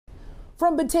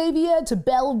From Batavia to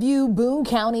Bellevue, Boone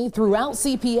County, throughout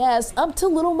CPS, up to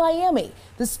Little Miami,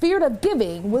 the spirit of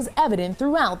giving was evident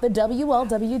throughout the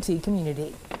WLWT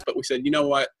community. But we said, you know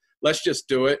what, let's just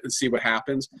do it and see what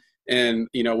happens. And,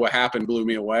 you know, what happened blew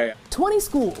me away. 20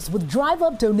 schools with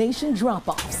drive-up donation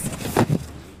drop-offs.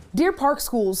 Deer Park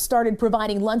schools started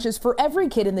providing lunches for every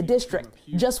kid in the district.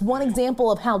 Just one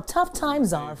example of how tough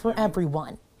times are for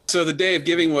everyone. So the day of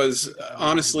giving was,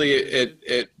 honestly,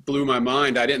 it blew my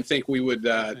mind. I didn't think we would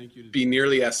be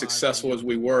nearly as successful as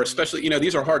we were, especially, you know,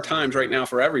 these are hard times right now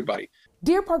for everybody.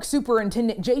 Deer Park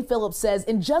Superintendent Jay Phillips says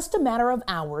in just a matter of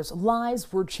hours,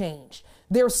 lives were changed.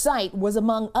 Their site was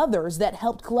among others that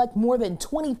helped collect more than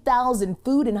 20,000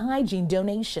 food and hygiene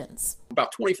donations.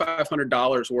 About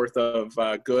 $2,500 worth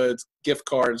of goods, gift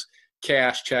cards,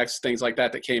 cash, checks, things like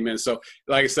that came in. So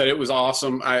like I said, it was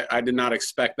awesome. I did not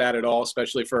expect that at all,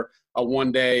 especially for a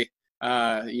one-day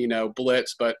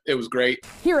blitz, but it was great.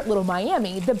 Here at Little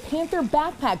Miami, the Panther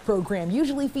Backpack Program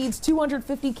usually feeds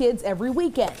 250 kids every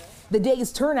weekend. The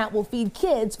day's turnout will feed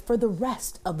kids for the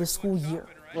rest of the school year.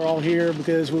 We're all here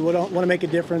because we want to make a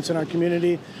difference in our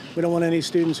community. We don't want any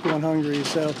students going hungry.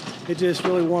 So it just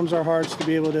really warms our hearts to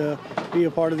be able to be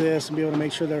a part of this and be able to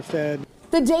make sure they're fed.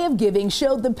 The Day of Giving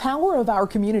showed the power of our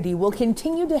community will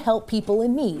continue to help people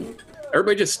in need.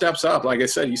 Everybody just steps up. Like I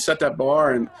said, you set that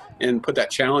bar and put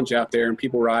that challenge out there and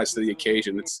people rise to the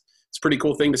occasion. It's a pretty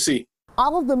cool thing to see.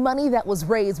 All of the money that was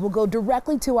raised will go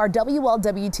directly to our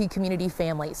WLWT community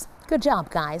families. Good job,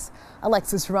 guys.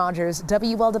 Alexis Rogers,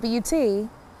 WLWT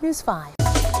News 5.